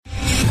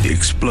The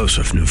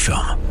explosive new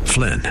film,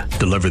 Flynn,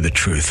 deliver the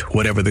truth,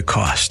 whatever the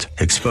cost,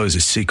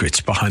 exposes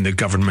secrets behind the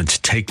government's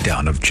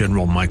takedown of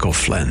General Michael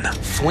Flynn.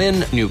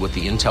 Flynn knew what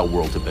the intel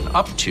world had been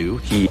up to.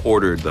 He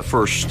ordered the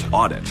first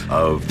audit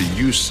of the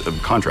use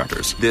of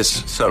contractors.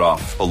 This set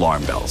off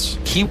alarm bells.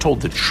 He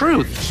told the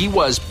truth. He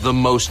was the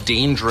most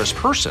dangerous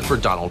person for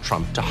Donald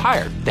Trump to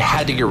hire. They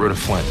had to get rid of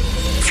Flynn.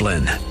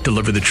 Flynn,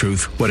 deliver the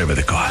truth, whatever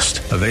the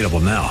cost. Available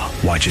now.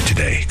 Watch it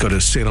today. Go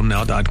to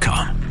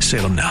salemnow.com.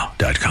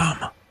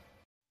 salemnow.com.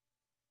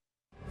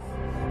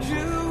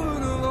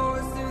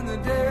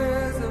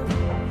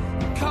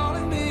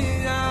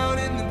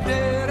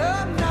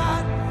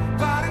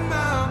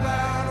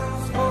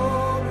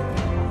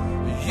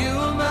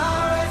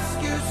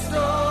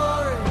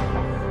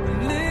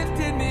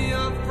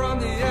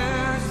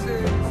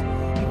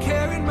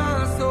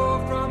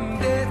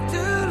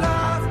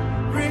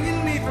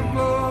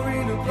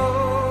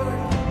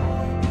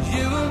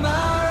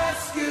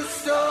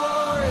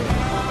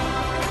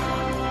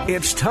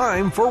 It's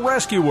time for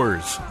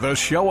Rescuers, the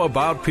show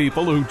about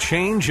people who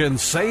change and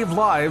save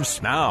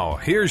lives. Now,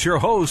 here's your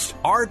host,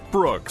 Art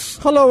Brooks.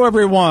 Hello,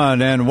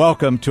 everyone, and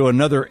welcome to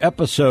another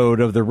episode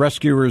of the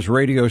Rescuers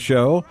Radio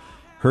Show,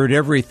 heard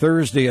every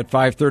Thursday at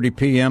 5:30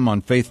 p.m.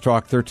 on Faith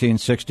Talk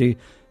 1360,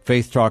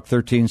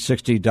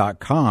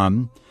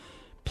 faithtalk1360.com.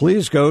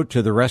 Please go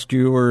to the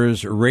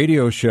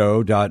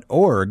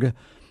rescuersradioshow.org,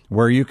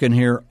 where you can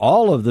hear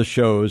all of the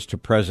shows to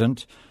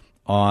present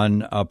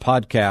on a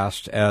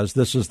podcast, as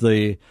this is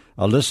a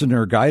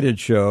listener-guided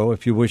show.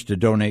 If you wish to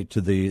donate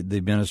to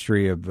the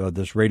ministry of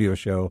this radio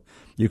show,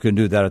 you can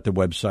do that at the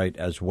website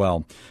as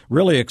well.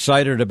 Really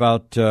excited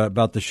about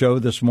the show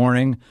this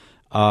morning,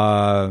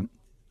 and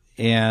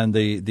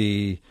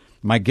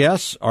my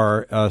guests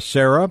are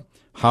Sarah,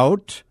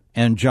 Haught,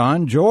 and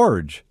John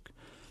George.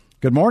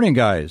 Good morning,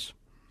 guys.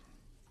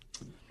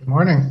 Good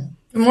morning.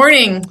 Good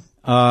morning.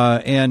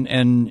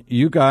 And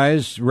you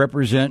guys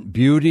represent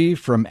Beauty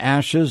from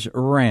Ashes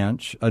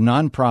Ranch, a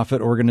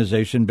nonprofit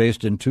organization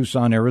based in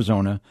Tucson,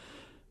 Arizona.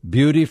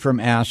 Beauty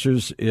from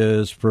Ashes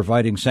is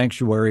providing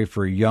sanctuary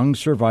for young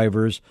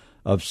survivors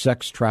of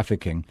sex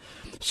trafficking.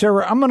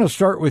 Sarah, I'm going to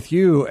start with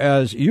you,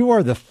 as you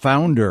are the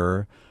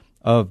founder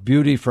of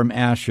Beauty from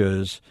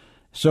Ashes.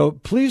 So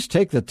please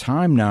take the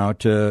time now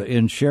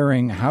in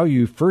sharing how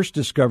you first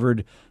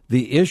discovered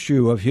the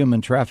issue of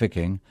human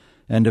trafficking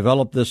and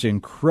develop this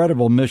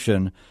incredible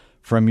mission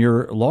from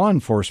your law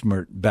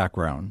enforcement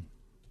background.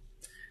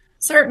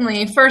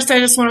 Certainly. First, I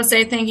just want to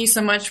say thank you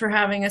so much for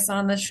having us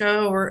on the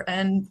show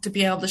and to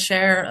be able to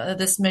share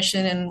this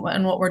mission and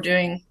what we're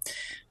doing.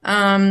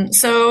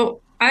 So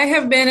I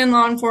have been in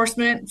law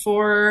enforcement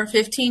for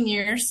 15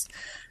 years,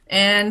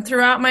 and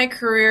throughout my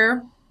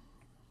career,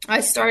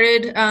 I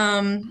started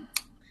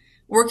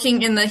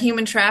working in the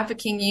human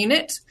trafficking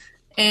unit.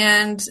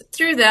 And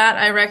through that,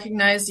 I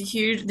recognized the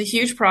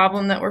huge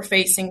problem that we're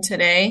facing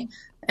today,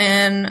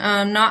 and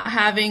not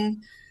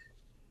having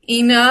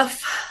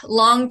enough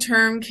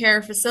long-term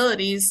care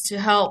facilities to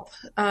help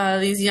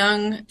these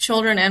young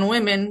children and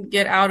women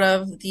get out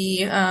of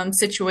the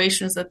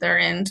situations that they're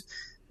in,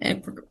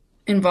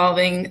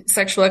 involving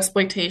sexual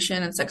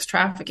exploitation and sex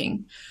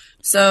trafficking.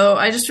 So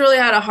I just really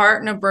had a heart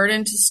and a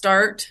burden to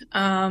start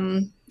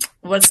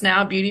what's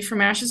now Beauty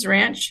from Ashes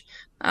Ranch.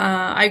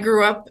 I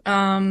grew up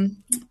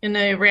in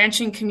a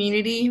ranching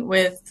community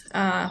with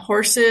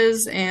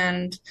horses,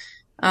 and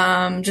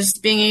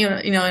just being,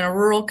 in a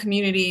rural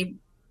community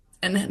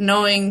and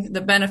knowing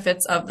the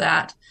benefits of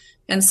that.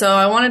 And so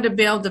I wanted to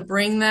be able to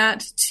bring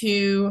that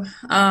to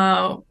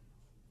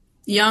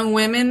young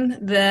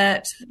women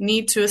that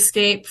need to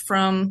escape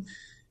from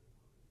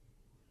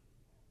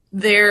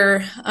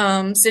their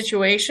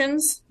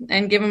situations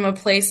and give them a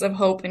place of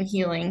hope and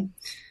healing.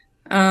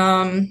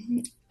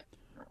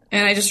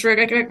 And I just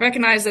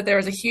recognized that there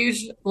was a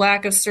huge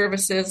lack of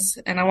services,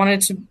 and I wanted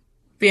to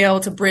be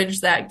able to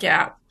bridge that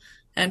gap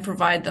and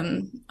provide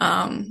them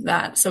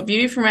that. So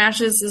Beauty from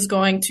Ashes is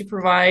going to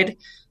provide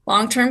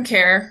long-term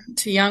care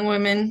to young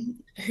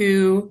women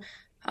who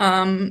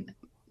have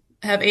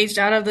aged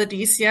out of the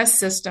DCS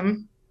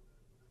system,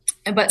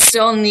 but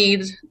still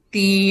need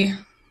the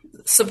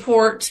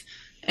support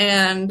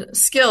and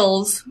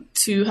skills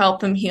to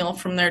help them heal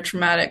from their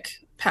traumatic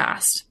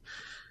past.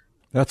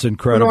 That's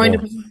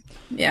incredible.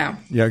 Yeah.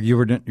 You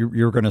were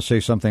going to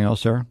say something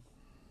else, Sarah?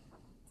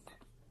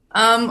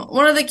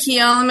 One of the key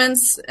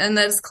elements, and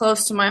that's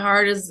close to my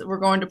heart, is we're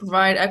going to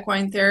provide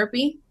equine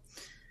therapy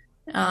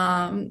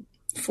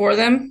for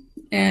them,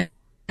 and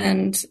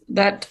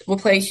that will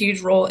play a huge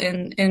role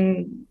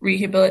in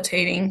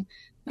rehabilitating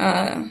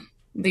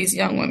these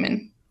young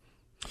women.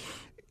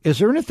 Is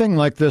there anything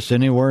like this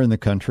anywhere in the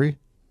country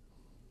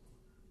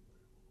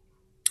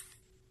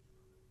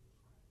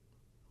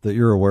that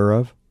you're aware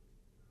of?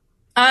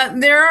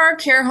 There are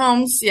care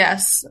homes,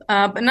 yes,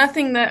 but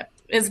nothing that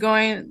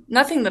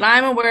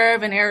I'm aware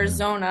of in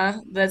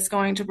Arizona that's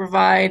going to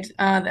provide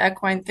the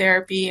equine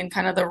therapy in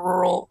kind of the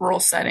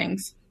rural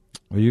settings.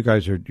 Well, you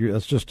guys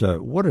that's just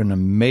what an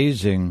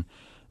amazing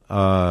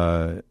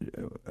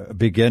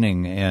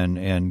beginning,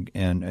 and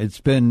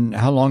it's been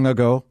how long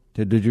ago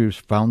did you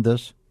found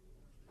this?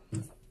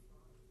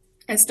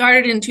 I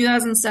started in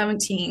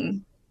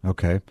 2017.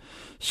 Okay,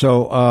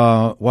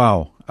 so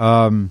wow,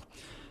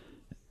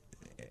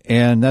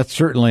 and that's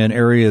certainly an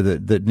area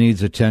that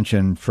needs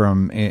attention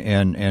from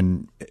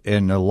and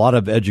a lot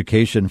of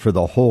education for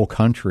the whole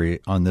country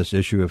on this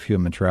issue of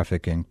human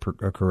trafficking.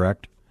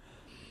 Correct?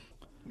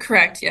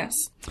 Correct. Yes.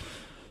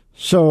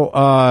 So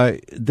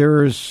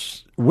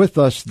there's with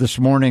us this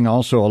morning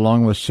also,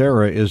 along with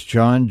Sarah, is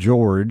John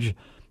George.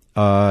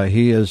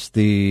 He is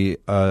the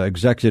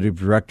executive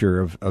director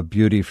of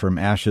Beauty from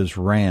Ashes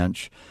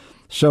Ranch.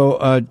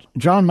 So,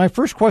 John, my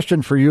first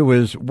question for you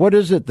is, what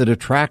is it that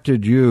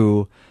attracted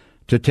you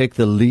to take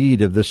the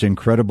lead of this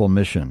incredible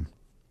mission?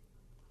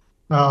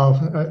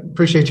 I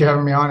appreciate you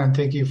having me on, and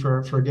thank you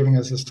for giving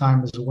us this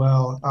time as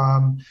well.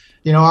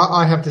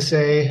 I have to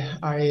say,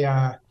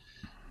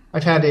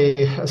 I've had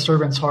a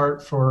servant's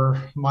heart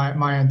for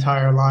my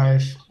entire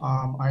life.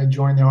 I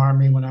joined the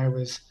Army when I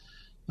was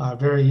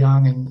very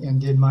young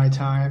and did my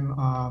time,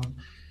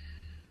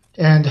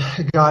 and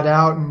got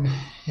out and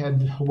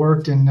had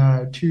worked in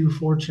 2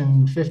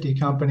 Fortune 50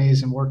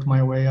 companies and worked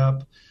my way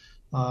up,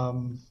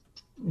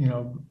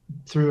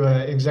 through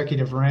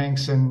executive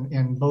ranks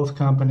in both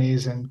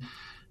companies. And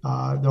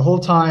the whole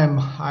time,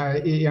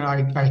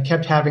 I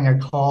kept having a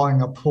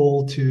calling, a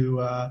pull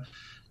to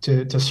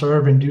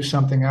serve and do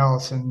something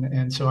else.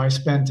 And so I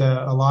spent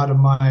a lot of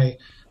my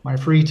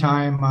free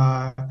time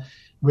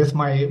with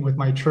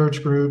my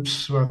church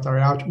groups, with our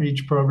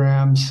outreach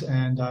programs,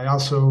 and I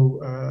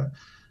also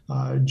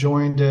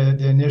joined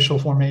the initial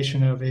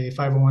formation of a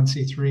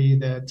 501c3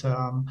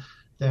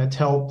 that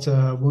helped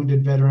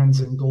wounded veterans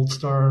and Gold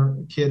Star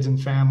kids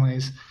and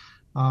families.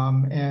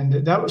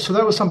 And that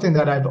was something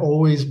that I've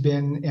always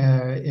been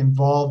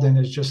involved in,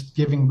 is just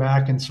giving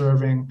back and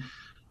serving.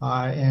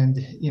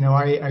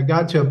 I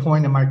got to a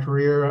point in my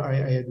career, I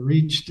had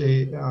reached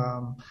a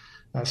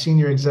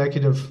senior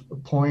executive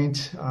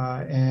point,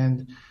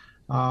 and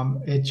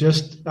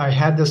I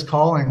had this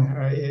calling,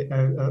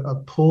 a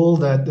pull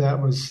that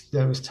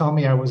was telling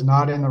me I was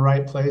not in the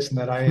right place, and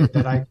that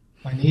I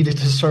needed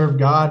to serve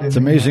God. It's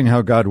amazing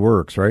how God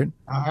works, right?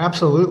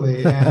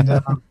 Absolutely.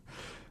 And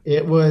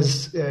it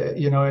was a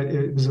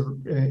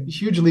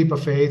huge leap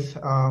of faith.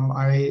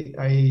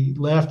 I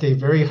left a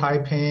very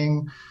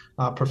high-paying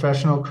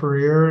professional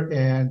career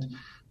and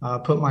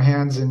put my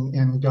hands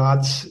in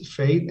God's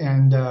fate.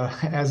 And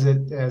as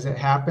it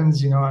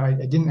happens, I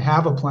didn't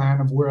have a plan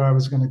of where I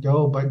was going to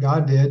go, but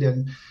God did.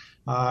 And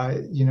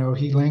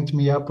He linked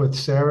me up with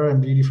Sarah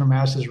and Beauty from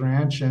Ashes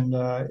Ranch, and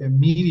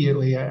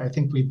immediately I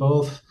think we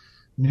both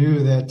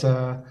knew that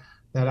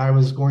I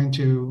was going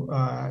to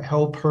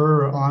help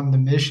her on the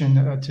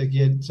mission to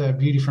get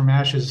Beauty from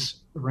Ashes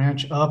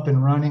Ranch up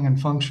and running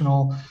and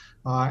functional,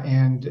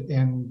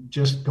 and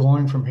just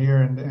going from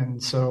here.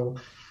 And so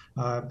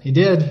he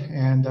did.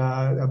 And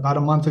about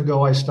a month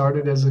ago, I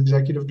started as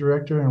executive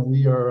director, and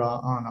we are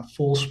on a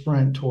full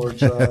sprint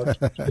towards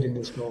hitting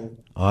this goal.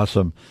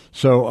 Awesome.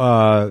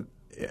 So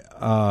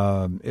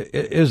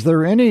is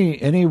there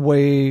any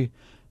way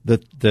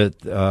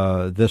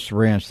that this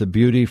ranch, the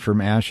Beauty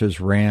from Ashes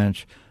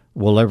Ranch,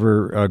 will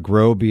ever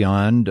grow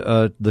beyond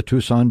the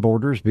Tucson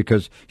borders?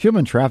 Because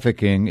human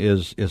trafficking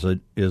is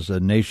a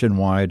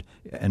nationwide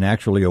and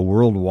actually a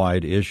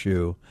worldwide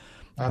issue.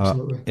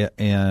 Absolutely.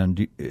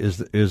 And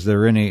is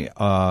there any?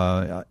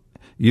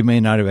 You may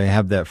not even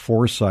have that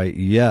foresight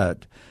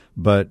yet,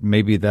 but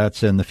maybe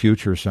that's in the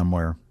future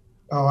somewhere.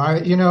 Oh,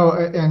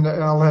 and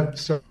I'll let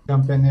Sarah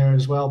jump in there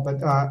as well.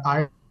 But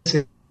I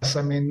say yes.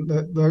 I mean,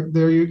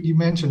 there you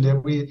mentioned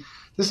it.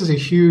 This is a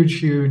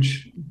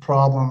huge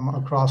problem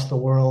across the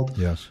world.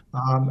 Yes.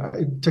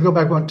 To go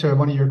back to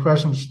one of your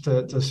questions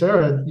to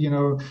Sarah,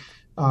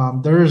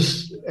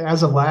 there's,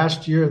 as of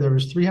last year, there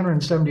was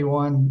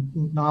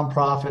 371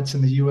 nonprofits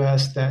in the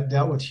U.S. that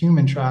dealt with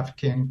human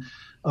trafficking.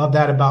 Of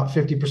that, about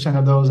 50%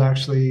 of those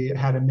actually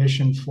had a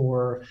mission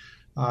for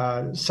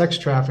sex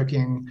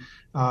trafficking.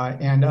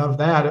 And of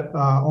that,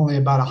 only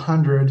about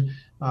 100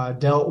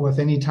 dealt with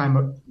any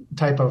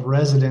type of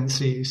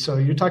residency. So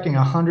you're talking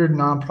 100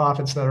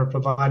 nonprofits that are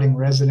providing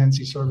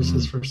residency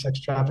services for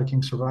sex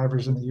trafficking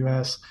survivors in the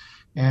U.S.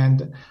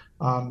 And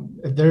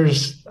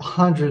there's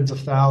hundreds of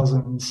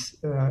thousands,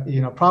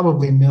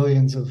 probably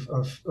millions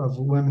of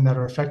women that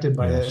are affected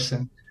by this.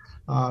 And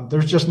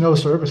there's just no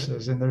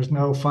services, and there's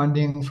no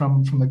funding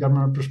from the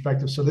government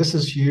perspective. So this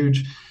is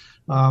huge.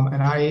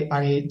 And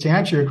I to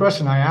answer your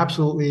question, I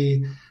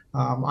absolutely,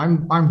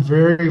 I'm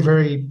very,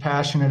 very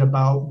passionate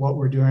about what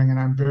we're doing, and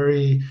I'm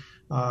very,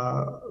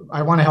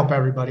 I want to help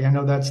everybody. I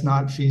know that's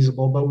not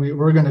feasible, but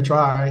we're going to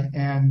try.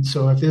 And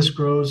so if this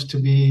grows to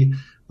be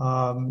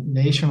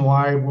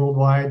nationwide,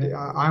 worldwide,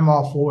 I'm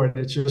all for it.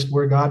 It's just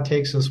where God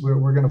takes us,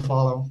 we're going to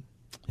follow.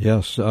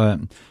 Yes.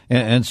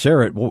 And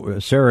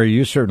Sarah,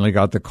 you certainly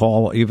got the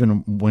call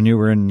even when you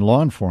were in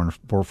law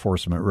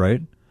enforcement,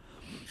 right?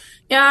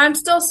 Yeah, I'm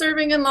still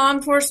serving in law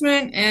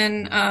enforcement,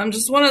 and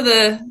just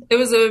it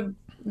was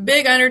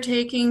big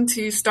undertaking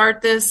to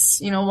start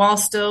this, while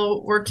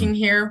still working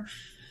here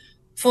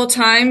full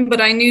time,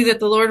 but I knew that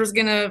the Lord was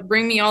going to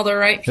bring me all the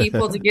right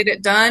people to get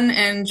it done.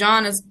 And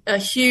John is a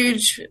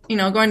huge,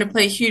 going to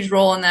play a huge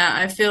role in that.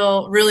 I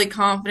feel really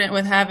confident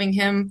with having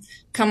him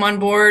come on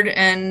board,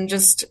 and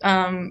just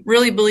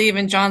really believe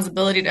in John's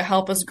ability to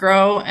help us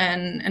grow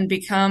and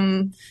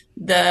become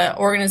the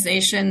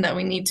organization that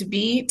we need to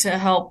be to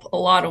help a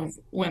lot of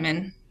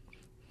women.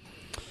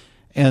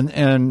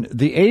 And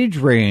the age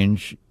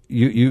range,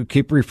 you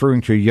keep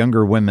referring to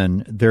younger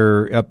women.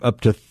 They're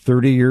up to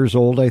 30 years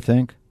old, I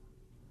think.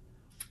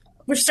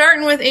 We're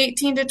starting with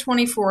 18 to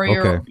 24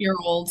 year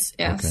olds.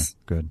 Yes. Okay,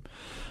 good.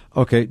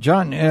 Okay,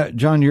 John,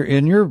 you're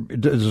in your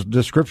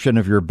description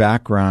of your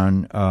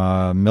background,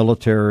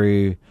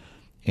 military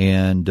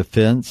and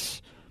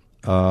defense,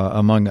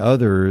 among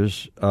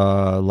others,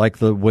 like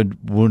the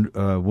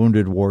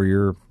Wounded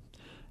Warrior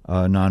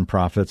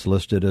nonprofits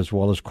listed, as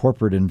well as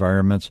corporate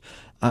environments.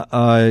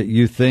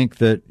 You think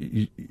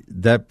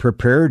that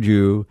prepared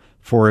you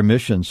for a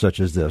mission such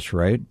as this,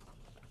 right?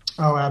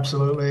 Oh,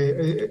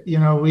 absolutely.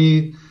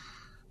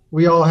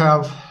 We all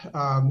have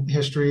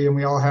history, and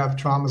we all have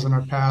traumas in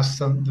our past.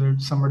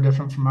 Some are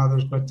different from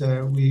others, but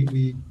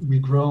we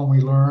grow and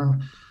we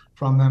learn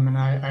from them. And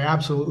I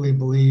absolutely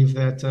believe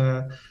that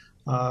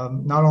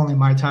not only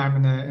my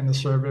time in the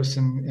service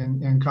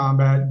and in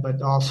combat,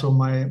 but also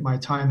my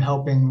time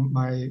helping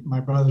my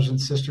brothers and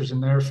sisters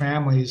and their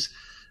families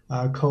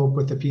cope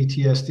with the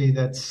PTSD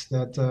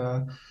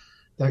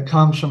that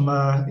comes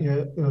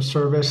from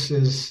service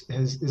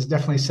has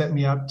definitely set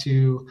me up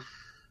to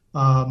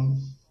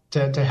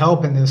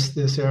help in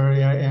this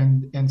area,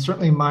 and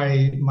certainly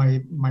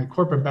my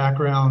corporate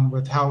background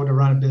with how to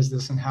run a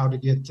business and how to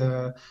get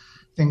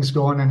things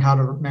going and how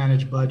to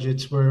manage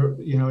budgets, where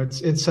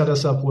it's set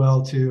us up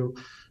well to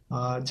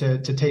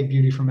take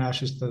Beauty from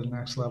Ashes to the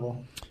next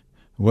level.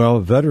 Well,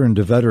 veteran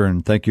to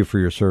veteran, thank you for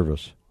your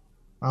service.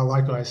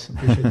 Likewise,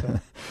 appreciate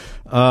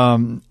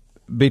that.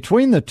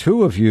 Between the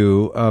two of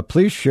you,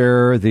 please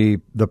share the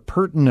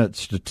pertinent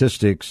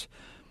statistics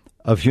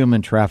of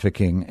human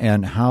trafficking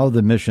and how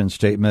the mission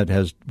statement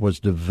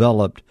was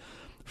developed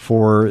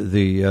for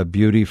the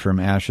Beauty from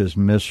Ashes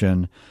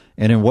mission,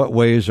 and in what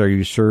ways are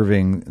you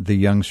serving the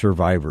young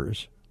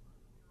survivors?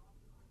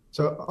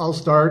 So I'll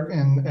start,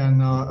 and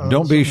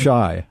don't be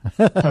shy.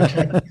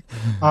 Okay.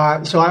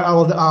 So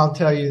I'll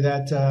tell you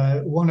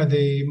that one of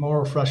the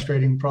more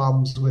frustrating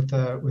problems with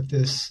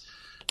this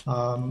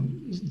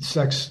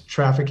sex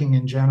trafficking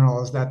in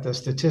general is that the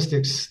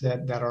statistics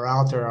that are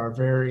out there are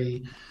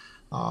very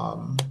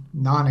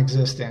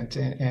non-existent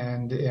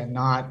and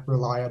not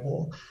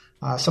reliable.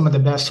 Some of the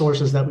best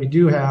sources that we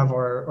do have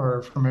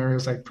are from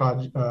areas like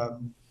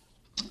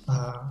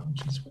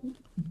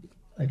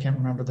I can't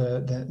remember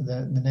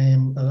the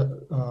name,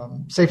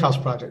 Safe House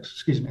Projects,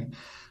 excuse me.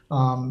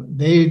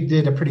 They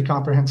did a pretty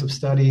comprehensive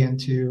study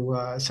into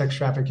sex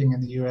trafficking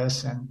in the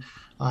U.S. and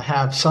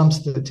have some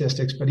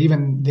statistics, but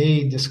even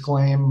they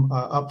disclaim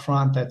up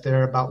front that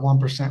they're about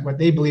 1%, but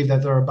they believe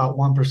that they're about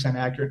 1%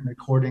 accurate in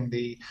recording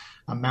the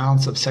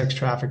amounts of sex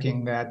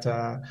trafficking that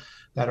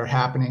are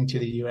happening to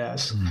the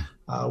U.S.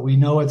 We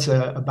know it's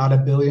about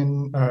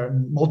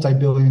 $1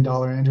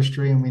 multi-billion-dollar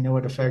industry, and we know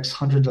it affects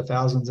hundreds of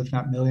thousands, if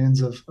not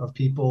millions, of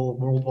people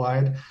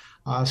worldwide.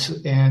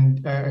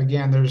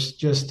 Again, there's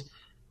just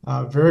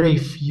very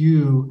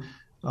few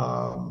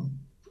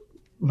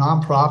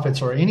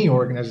nonprofits or any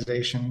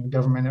organization,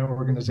 government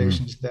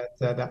organizations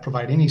that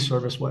provide any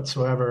service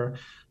whatsoever.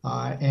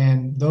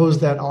 And those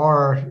that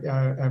are,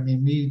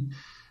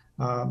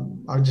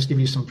 I'll just give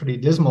you some pretty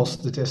dismal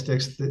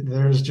statistics.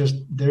 There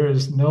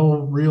is no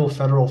real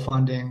federal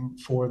funding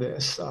for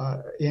this.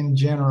 In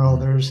general,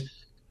 there's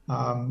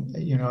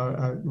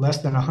less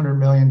than $100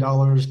 million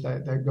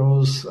that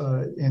goes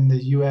in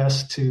the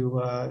U.S.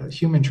 to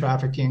human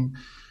trafficking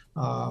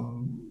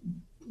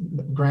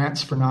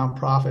grants for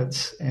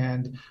nonprofits,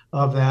 and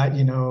of that,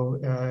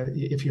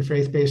 if you're a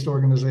faith-based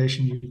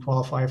organization, you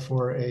qualify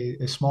for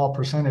a small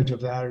percentage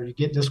of that, or you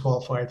get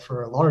disqualified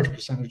for a large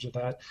percentage of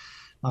that.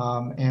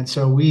 And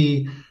so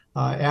we,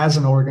 as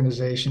an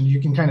organization,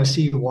 you can kind of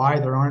see why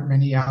there aren't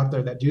many out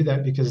there that do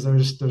that, because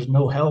there's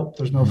no help,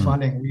 there's no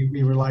funding.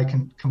 We rely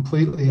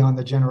completely on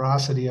the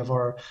generosity of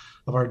our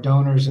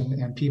donors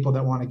and people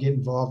that want to get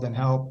involved and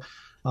help.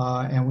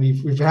 And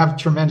we've had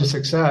tremendous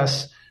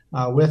success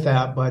with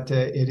that, but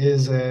it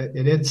is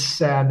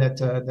sad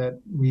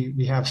that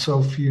we have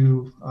so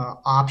few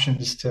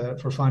options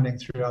for funding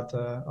throughout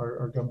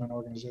our government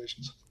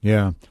organizations.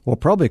 Yeah, well,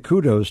 probably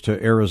kudos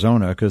to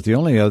Arizona, because the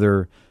only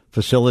other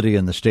facility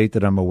in the state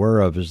that I'm aware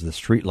of is the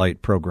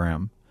Streetlight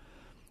program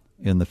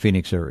in the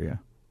Phoenix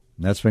area.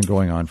 And that's been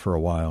going on for a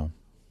while.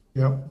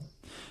 Yep.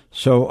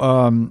 So,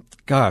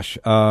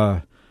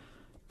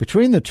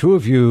 between the two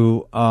of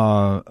you,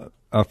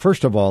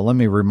 first of all, let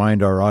me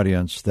remind our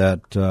audience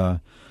that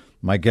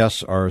my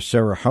guests are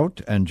Sarah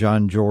Haught and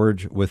John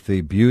George with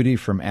the Beauty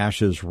from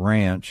Ashes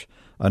Ranch,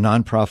 a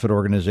nonprofit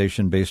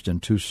organization based in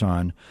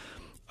Tucson.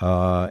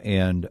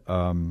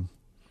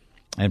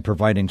 and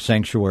providing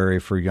sanctuary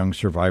for young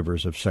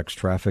survivors of sex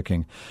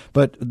trafficking.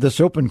 But this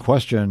open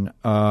question,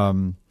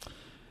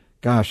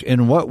 gosh,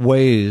 in what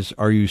ways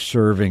are you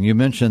serving? You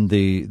mentioned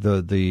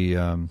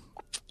the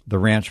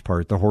ranch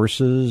part. The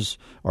horses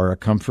are a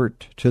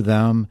comfort to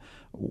them.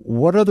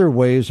 What other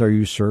ways are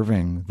you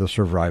serving the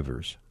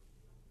survivors?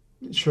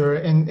 Sure,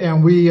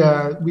 and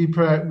we're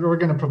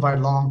going to provide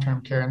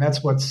long-term care, and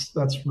that's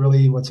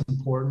really what's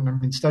important. I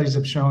mean, studies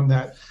have shown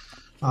that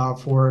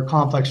for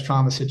complex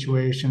trauma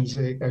situations,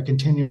 a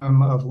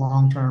continuum of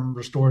long-term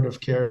restorative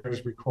care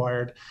is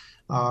required.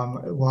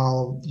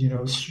 While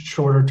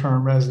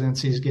shorter-term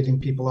residencies, getting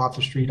people off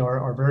the street,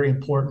 are very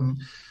important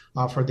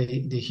for the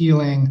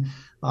healing.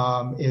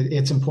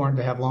 It's important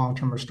to have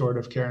long-term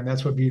restorative care, and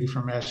that's what Beauty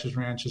from Ashes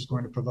Ranch is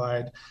going to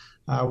provide.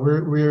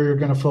 We're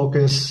going to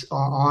focus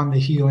on the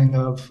healing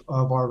of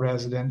our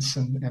residents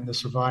and the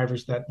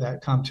survivors that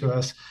come to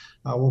us.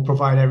 We'll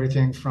provide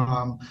everything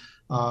from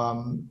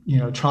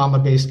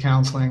trauma-based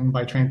counseling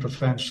by trained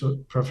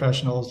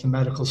professionals, the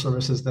medical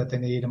services that they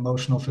need,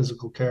 emotional,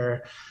 physical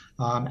care,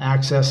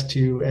 access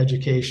to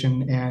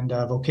education and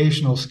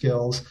vocational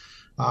skills.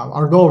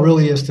 Our goal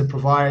really is to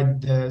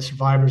provide the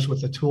survivors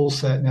with the tool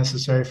set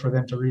necessary for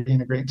them to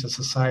reintegrate into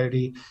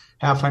society,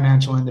 have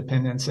financial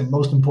independence, and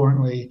most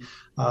importantly,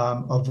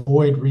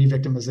 avoid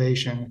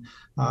re-victimization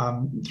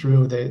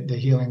through the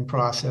healing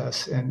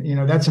process. And,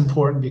 that's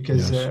important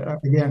because,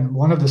 again,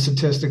 one of the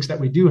statistics that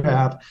we do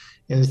have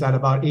is that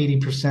about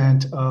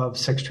 80% of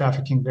sex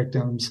trafficking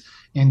victims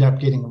end up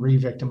getting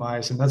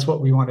re-victimized. And that's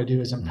what we want to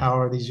do, is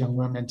empower these young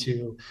women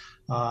to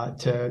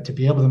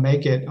be able to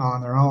make it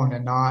on their own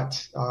and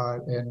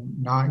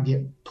not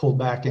get pulled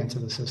back into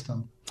the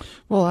system.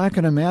 Well, I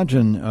can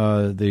imagine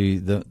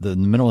the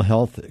mental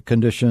health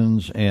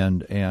conditions,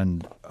 and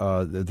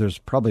there's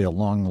probably a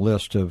long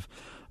list of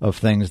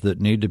things that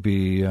need to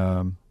be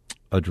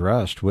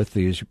addressed with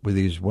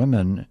these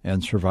women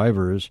and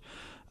survivors.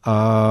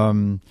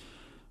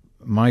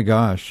 My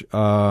gosh.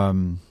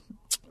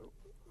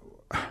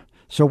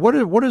 So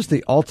what is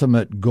the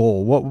ultimate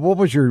goal? What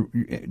was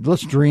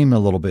let's dream a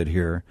little bit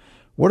here.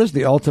 What is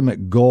the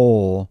ultimate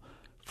goal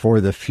for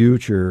the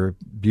future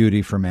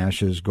Beauty from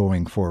Ashes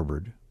going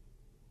forward?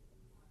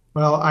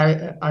 Well,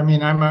 I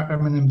mean, I'm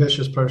an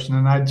ambitious person,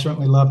 and I'd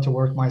certainly love to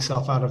work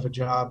myself out of a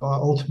job.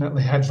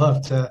 Ultimately, I'd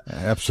love to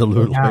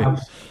absolutely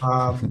have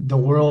the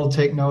world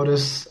take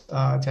notice,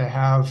 to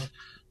have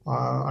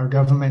our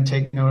government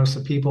take notice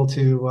of people,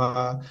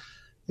 to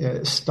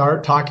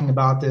start talking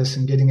about this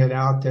and getting it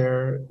out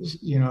there.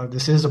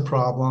 This is a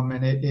problem,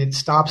 and it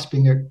stops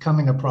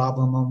becoming a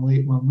problem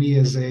when we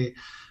as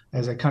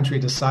a country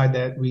decide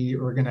that we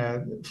are going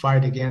to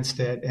fight against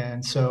it.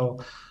 And so,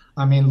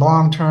 I mean,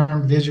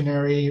 long-term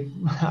visionary,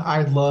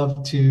 I'd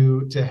love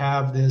to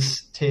have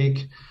this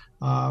take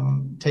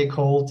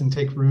hold and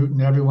take root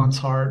in everyone's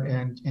heart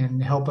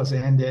and help us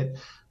end it,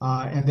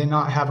 and then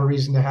not have a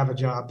reason to have a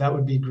job. That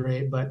would be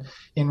great. But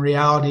in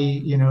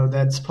reality,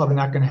 that's probably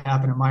not going to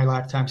happen in my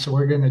lifetime. So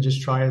we're going to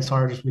just try as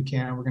hard as we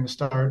can. We're going to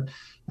start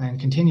and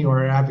continue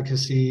our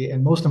advocacy,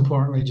 and most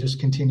importantly, just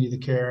continue the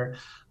care.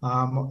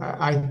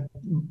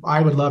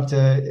 I would love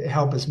to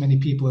help as many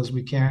people as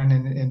we can,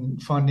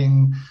 and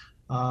funding,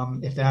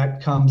 if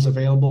that comes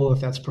available,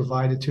 if that's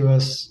provided to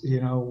us,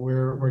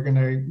 we're going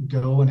to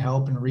go and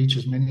help and reach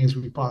as many as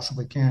we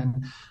possibly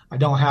can. I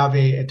don't have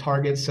a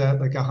target set,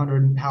 like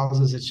 100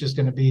 houses. It's just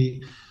going to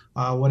be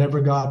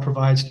whatever God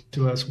provides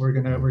to us. We're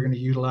going to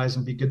utilize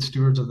and be good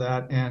stewards of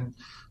that, and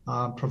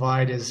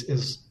provide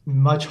as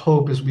much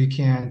hope as we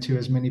can to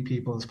as many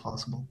people as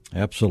possible.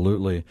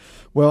 Absolutely.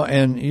 Well,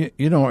 and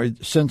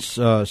since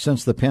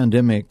the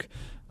pandemic,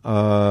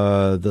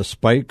 the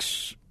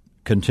spikes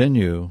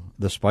continue.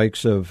 The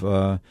spikes of,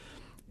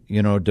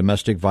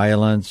 domestic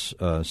violence,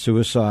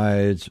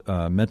 suicides,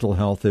 mental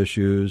health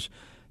issues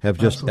have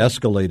just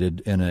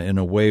escalated in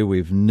a way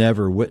we've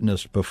never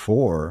witnessed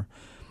before.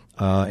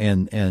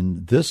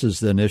 And this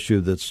is an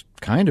issue that's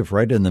kind of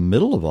right in the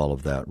middle of all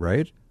of that,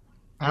 right?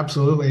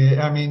 Absolutely.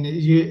 I mean,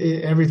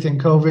 everything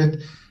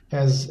COVID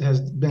has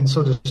been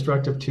so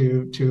destructive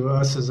to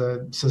us as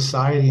a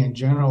society in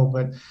general,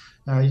 but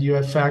you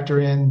have factor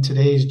in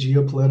today's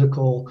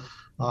geopolitical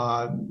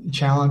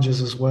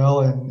challenges as well,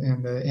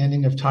 and the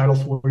ending of Title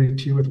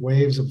 42 with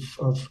waves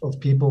of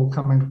people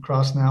coming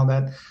across now,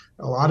 that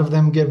a lot of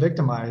them get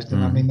victimized.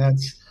 And I mean,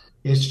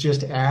 it's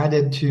just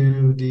added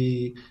to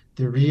the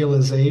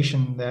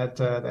realization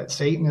that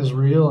Satan is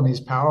real, and he's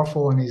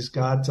powerful, and he's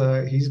got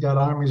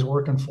armies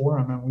working for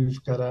him, and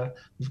we've got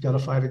to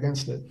fight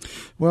against it.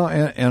 Well,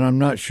 and I'm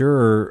not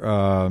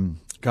sure,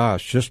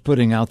 just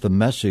putting out the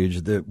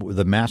message that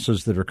the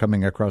masses that are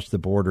coming across the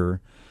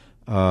border.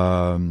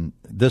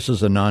 This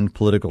is a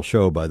non-political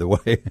show, by the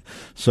way.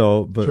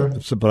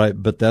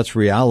 But that's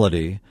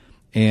reality,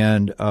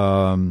 and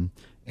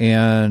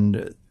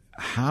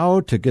how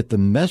to get the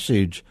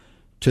message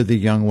to the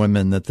young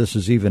women that this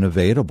is even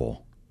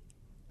available.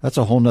 That's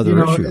a whole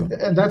nother issue.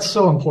 And that's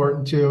so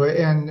important too.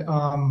 And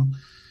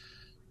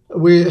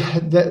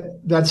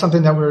That's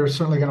something that we're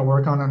certainly going to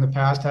work on in the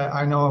past.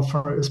 I know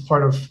as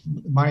part of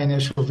my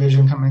initial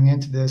vision coming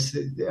into this,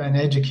 an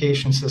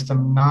education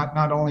system,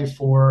 not only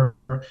for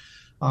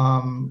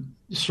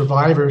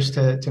survivors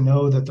to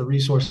know that the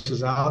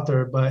resources out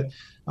there, but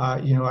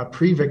a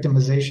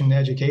pre-victimization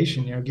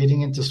education, getting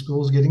into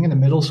schools, getting into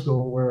middle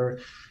school where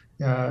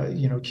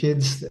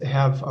kids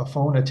have a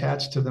phone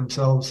attached to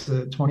themselves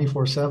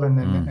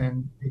 24/7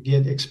 and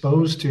get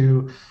exposed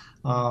to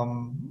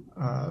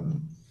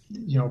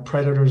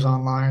predators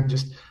online,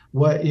 just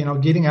what,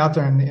 getting out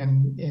there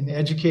and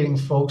educating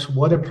folks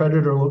what a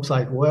predator looks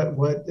like,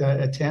 what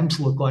attempts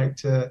look like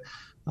to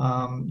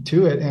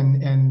it,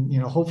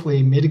 and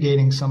hopefully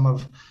mitigating some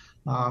of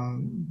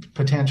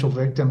potential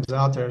victims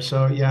out there.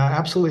 So yeah,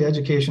 absolutely,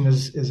 education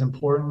is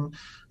important.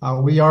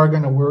 We are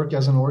going to work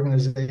as an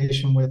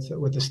organization with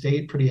the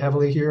state pretty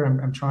heavily here.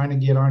 I'm trying to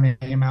get our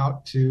name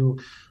out to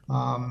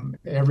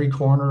every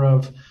corner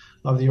of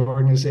the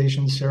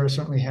organization. Sarah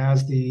certainly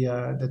has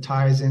the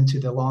ties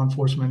into the law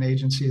enforcement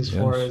agency as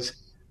far as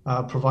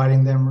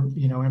providing them,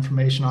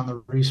 information on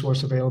the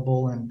resource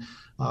available, and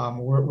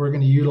we're going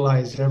to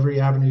utilize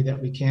every avenue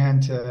that we can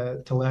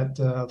to let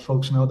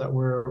folks know that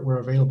we're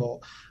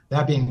available.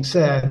 That being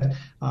said,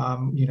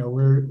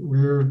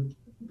 we're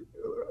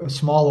a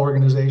small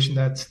organization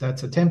that's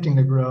attempting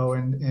to grow,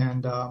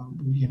 and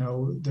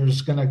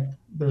there's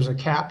a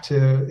cap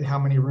to how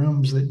many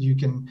rooms that you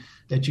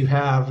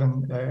have,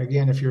 and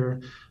again, if you're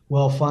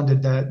well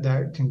funded,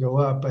 that can go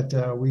up, but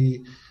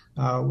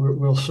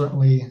we'll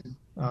certainly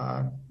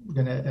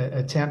going to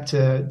attempt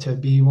to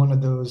be one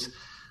of those.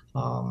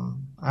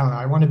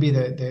 I want to be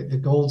the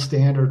gold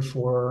standard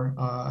for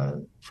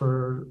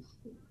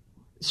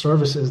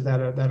services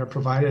that are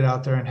provided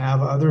out there, and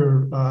have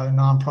other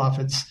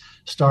nonprofits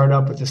start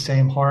up with the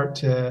same heart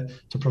to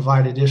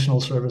provide additional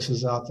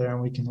services out there,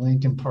 and we can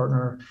link and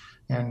partner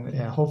and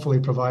hopefully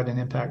provide an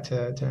impact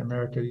to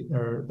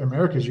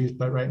America's youth,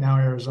 but right now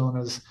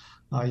Arizona's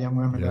young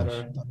women that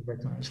are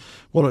victimized.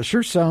 Well, it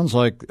sure sounds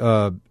like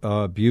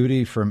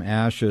Beauty from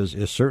Ashes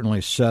is certainly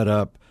set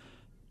up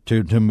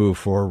to move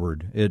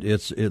forward.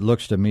 It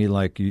looks to me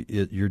like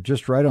you're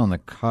just right on the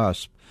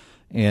cusp,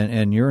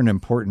 and you're an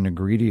important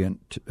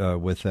ingredient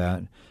with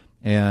that.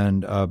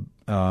 And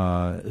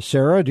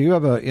Sarah, do you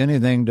have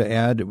anything to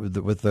add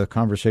with the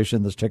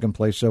conversation that's taken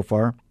place so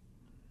far?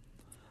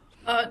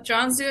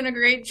 John's doing a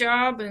great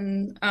job,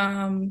 and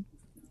kind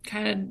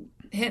of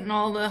hitting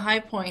all the high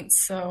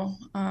points. So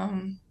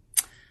that's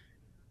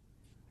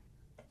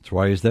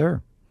why he's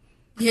there.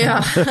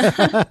 Yeah.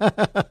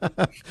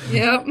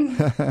 Yep.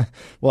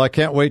 Well, I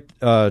can't wait.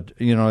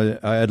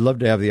 I'd love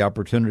to have the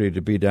opportunity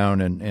to be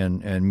down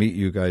and meet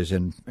you guys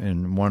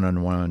in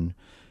one-on-one.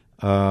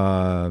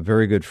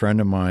 Very good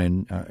friend of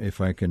mine, if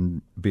I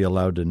can be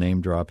allowed to name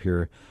drop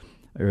here.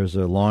 There's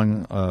a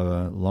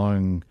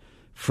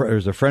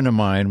there's a friend of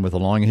mine with a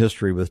long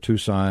history with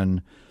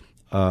Tucson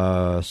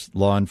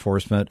law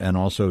enforcement and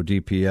also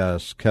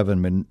DPS,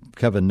 Kevin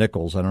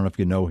Nichols. I don't know if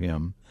you know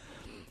him,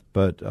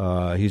 but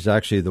he's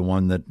actually the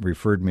one that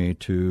referred me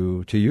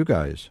to you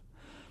guys.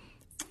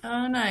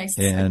 Oh, nice.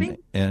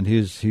 And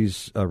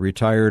he's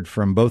retired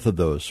from both of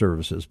those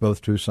services,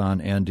 both Tucson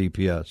and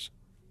DPS.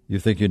 You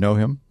think you know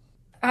him?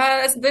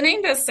 The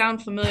name does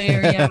sound familiar,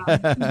 yeah.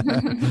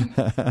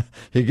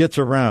 He gets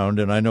around,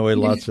 and I know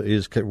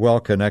he's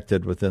well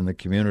connected within the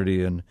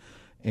community,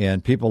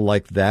 and people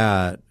like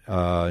that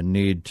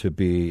need to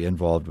be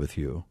involved with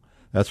you.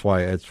 That's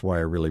why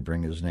I really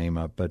bring his name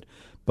up. But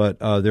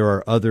there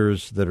are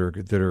others that are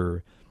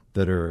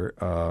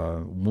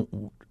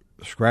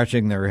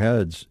scratching their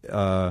heads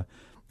the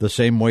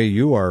same way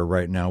you are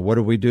right now. What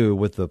do we do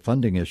with the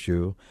funding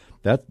issue?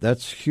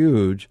 That's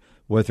huge.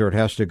 Whether it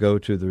has to go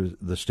to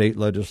the state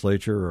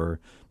legislature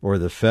or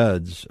the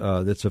feds,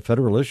 it's a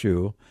federal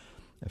issue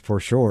for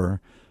sure.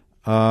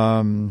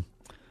 There's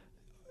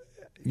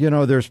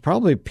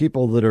probably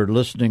people that are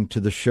listening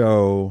to the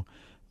show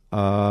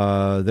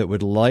that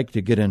would like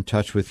to get in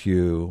touch with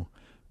you,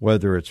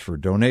 whether it's for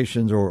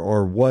donations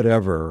or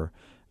whatever.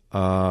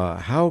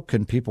 How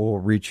can people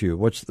reach you?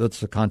 What's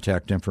the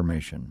contact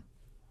information?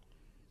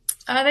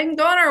 They can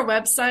go on our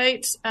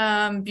website,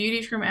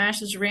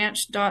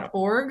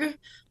 beautyfromashesranch.org,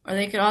 or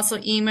they could also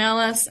email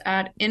us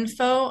at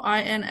info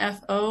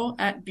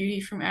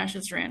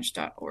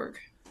 @beautyfromashesranch.org.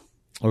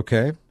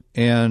 Okay.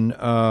 And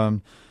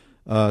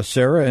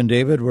Sarah and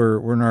David,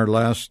 we're in our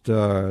last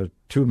 2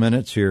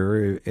 minutes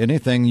here.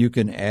 Anything you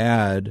can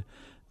add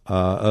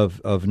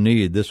of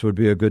need? This would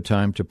be a good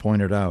time to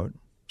point it out.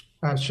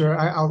 Sure.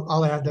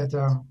 I'll add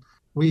that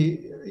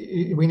we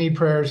need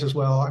prayers as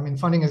well. I mean,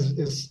 funding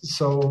is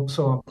so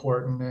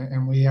important,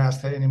 and we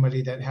ask that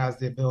anybody that has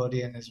the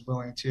ability and is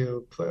willing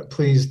to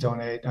please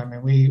donate. I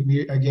mean,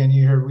 we again,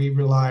 you heard, we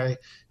rely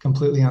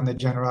completely on the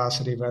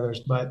generosity of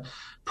others, but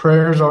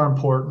prayers are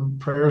important.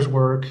 Prayers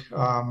work,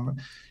 and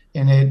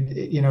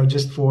it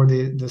just for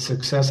the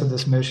success of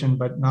this mission.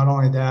 But not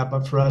only that,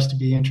 but for us to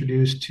be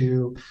introduced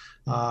to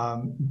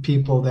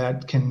people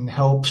that can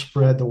help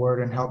spread the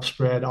word and help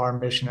spread our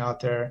mission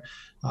out there.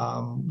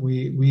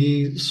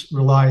 we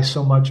rely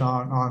so much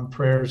on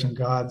prayers and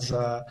God's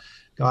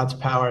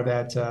power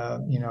that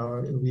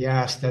we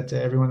ask that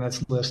everyone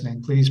that's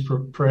listening, please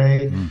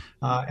pray,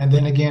 and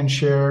then again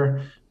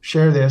share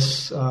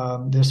this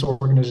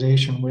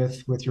organization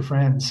with your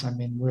friends. I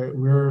mean,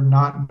 we're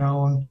not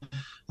known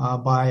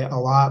by a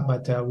lot,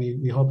 but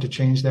we hope to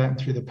change that, and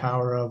through the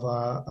power of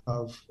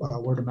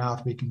word of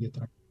mouth, we can get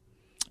there.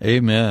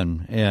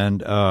 Amen. And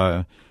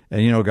God,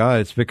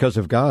 it's because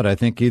of God. I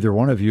think either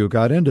one of you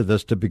got into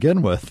this to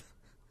begin with.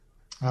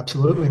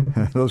 Absolutely.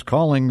 Those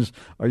callings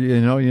are,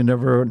 you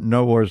never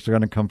know where it's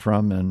going to come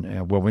from,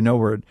 and we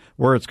know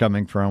where it's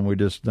coming from. We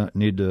just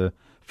need to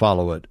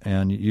follow it,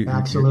 and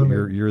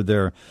you're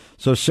there.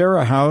 So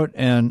Sarah Haught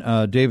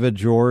and David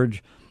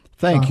George,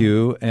 thank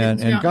you,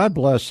 and God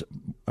bless.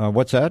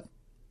 What's that?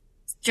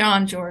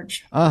 John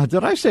George.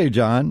 Did I say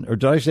John or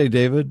did I say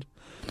David?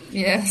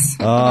 Yes.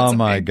 Oh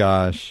my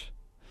gosh,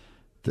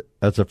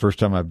 that's the first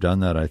time I've done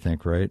that. I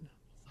think, right?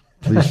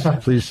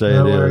 Please say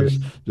no it is.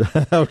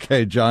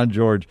 Okay, John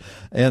George.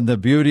 And the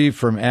Beauty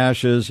from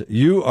Ashes,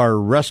 you are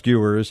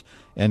rescuers,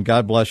 and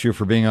God bless you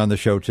for being on the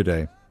show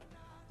today.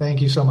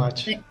 Thank you so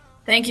much.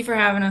 Thank you for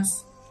having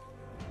us.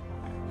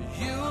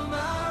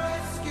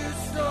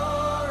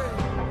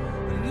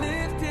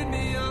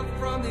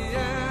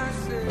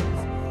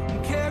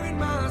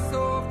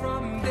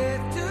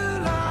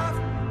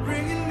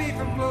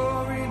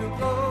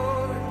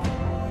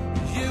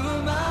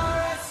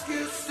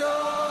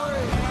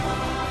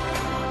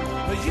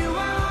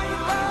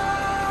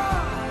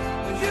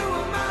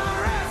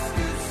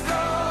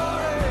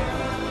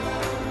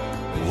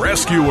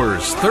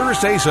 Rescuers,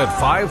 Thursdays at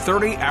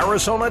 5:30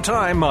 Arizona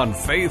time on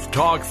Faith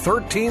Talk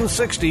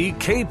 1360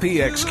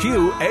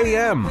 KPXQ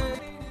AM.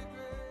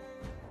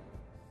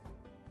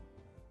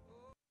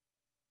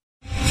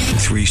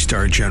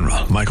 3-star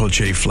General Michael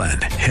J.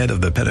 Flynn, head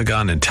of the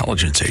Pentagon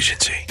Intelligence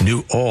Agency,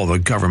 knew all the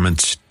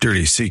government's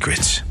dirty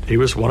secrets. He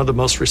was one of the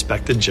most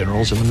respected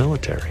generals in the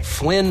military.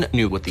 Flynn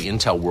knew what the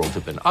intel world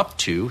had been up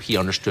to. He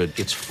understood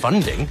its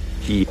funding.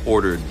 He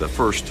ordered the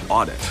first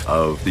audit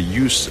of the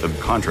use of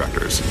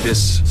contractors.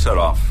 This set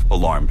off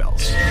alarm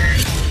bells.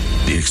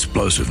 The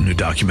explosive new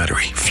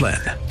documentary, Flynn,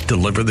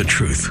 Deliver the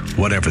Truth,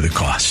 Whatever the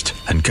Cost,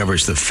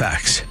 uncovers the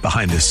facts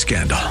behind this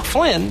scandal.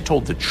 Flynn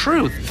told the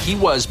truth. He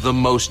was the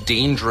most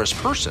dangerous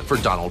person for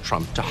Donald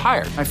Trump to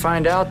hire. I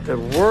find out the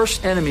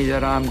worst enemy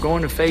that I'm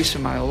going to face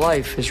in my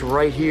life is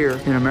right here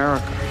in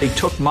America. They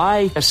took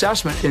my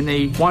assessment and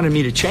they wanted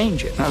me to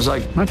change it. And I was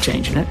like, I'm not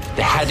changing it.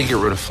 They had to get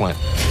rid of Flynn.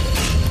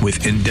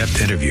 With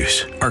in-depth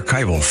interviews,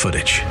 archival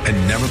footage, and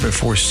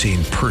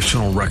never-before-seen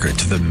personal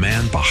records of the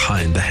man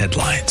behind the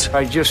headlines.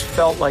 I just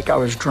felt like I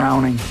was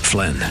drowning.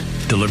 Flynn,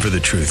 Deliver the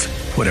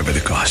Truth, Whatever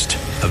the Cost.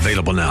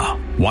 Available now.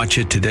 Watch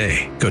it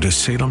today. Go to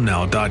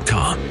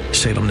salemnow.com.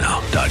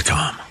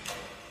 salemnow.com.